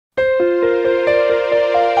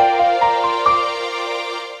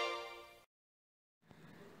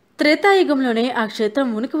త్రేతాయుగంలోనే ఆ క్షేత్రం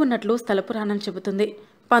ఉనికి ఉన్నట్లు స్థల పురాణం చెబుతుంది.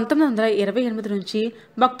 1928 నుంచి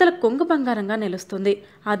భక్తుల కొంగు బంగారంగా నిలుస్తుంది.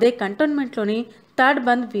 అదే కంటోన్మెంట్లోని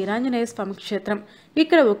తాడ్బంద్ వీరాంజనేయ స్వామి క్షేత్రం.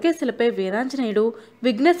 ఇక్కడ ఒకే శిలపై వీరాంజనేయుడు,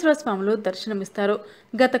 విఘ్నేశ్వర స్వాములు దర్శనమిస్తారు.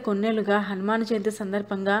 గత కొన్నేళ్లుగా హనుమాన్ జయంతి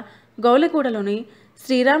సందర్భంగా గౌలిగూడలోని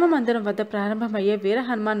శ్రీరామ మందిరం వద్ద ప్రారంభమయ్యే వీర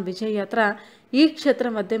హనుమాన్ విజయయాత్ర ఈ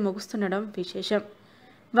క్షేత్రం వద్దే ముగుస్తుండడం విశేషం.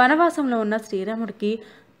 వనవాసంలో ఉన్న శ్రీరాముడికి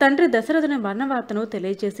తండ్రి దశరథుని మరణవార్తను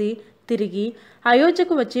తెలియజేసి తిరిగి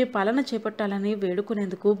అయోధ్యకు వచ్చి పాలన చేపట్టాలని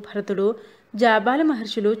వేడుకునేందుకు భరతుడు, జాబాలి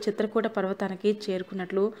మహర్షులు చిత్రకూట పర్వతానికి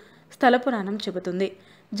చేరుకున్నట్లు స్థల పురాణం చెబుతుంది.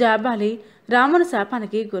 జాబాలి రాముని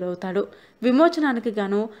శాపానికి గురవుతాడు. విమోచనానికి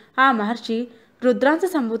గాను ఆ మహర్షి రుద్రాంశ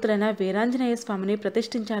సంభూతులైన వీరాంజనేయ స్వామిని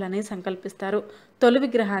ప్రతిష్ఠించాలని సంకల్పిస్తారు. తొలి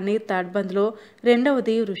విగ్రహాన్ని తాడ్బంద్లో,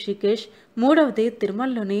 రెండవది ఋషికేశ్, మూడవది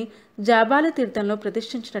తిరుమలలోని జాబాలి తీర్థంలో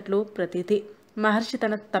ప్రతిష్ఠించినట్లు ప్రతీతి. మహర్షి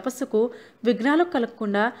తన తపస్సుకు విఘ్నాలు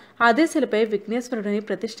కలగకుండా అదే శిలపై విఘ్నేశ్వరుడిని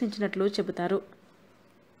ప్రతిష్ఠించినట్లు చెబుతారు.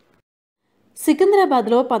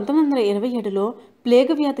 సికింద్రాబాద్లో 1927లో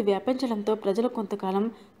ప్లేగు వ్యాధి వ్యాపించడంతో ప్రజలు కొంతకాలం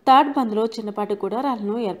తాడ్బంద్లో చిన్నపాటి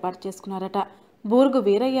గుడారాలను ఏర్పాటు చేసుకున్నారట. బూర్గు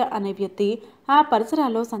వీరయ్య అనే వ్యక్తి ఆ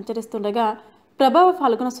పరిసరాల్లో సంచరిస్తుండగా ప్రభావ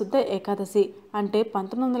ఫాల్గుణ శుద్ధ ఏకాదశి అంటే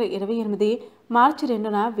 1928 మార్చి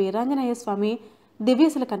 2న వీరాంజనేయ స్వామి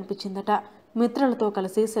దివ్యశిల కనిపించిందట. మిత్రులతో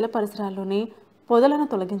కలిసి శిల పరిసరాల్లోని పొదలను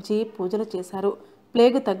తొలగించి పూజలు చేశారు.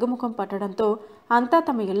 ప్లేగు తగ్గుముఖం పట్టడంతో అంతా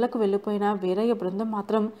తమ ఇళ్లకు వెళ్లిపోయిన వీరయ్య బృందం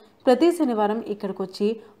మాత్రం ప్రతి శనివారం ఇక్కడికొచ్చి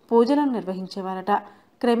పూజలను నిర్వహించేవారట.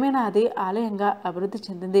 క్రమేణా అది ఆలయంగా అభివృద్ధి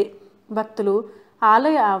చెందింది. భక్తులు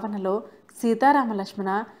ఆలయ ఆవరణలో సీతారామ లక్ష్మణ,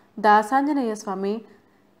 దాసాంజనేయ స్వామి,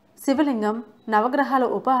 శివలింగం, నవగ్రహాల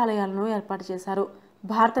ఉప ఆలయాలను ఏర్పాటు చేశారు.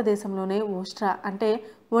 భారతదేశంలోనే ఉష్ట్ర అంటే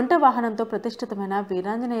ఒంట వాహనంతో ప్రతిష్ఠితమైన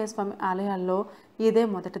వీరాంజనేయ స్వామి ఆలయాల్లో ఇదే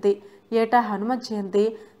మొదటిది. ఏటా హనుమత్ జయంతి,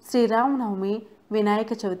 శ్రీరామనవమి,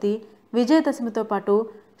 వినాయక చవితి, విజయదశమితో పాటు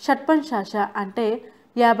షట్పంచాశ అంటే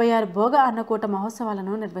 56 భోగ అన్నకూట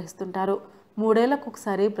మహోత్సవాలను నిర్వహిస్తుంటారు. 3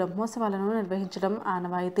 ఏళ్లకొకసారి బ్రహ్మోత్సవాలను నిర్వహించడం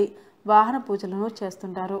ఆనవాయితీ. వాహన పూజలను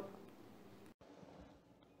చేస్తుంటారు.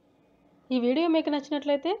 ఈ వీడియో మీకు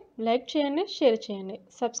నచ్చినట్లయితే లైక్ చేయండి, షేర్ చేయండి,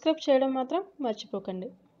 సబ్స్క్రైబ్ చేయడం మాత్రం మర్చిపోకండి.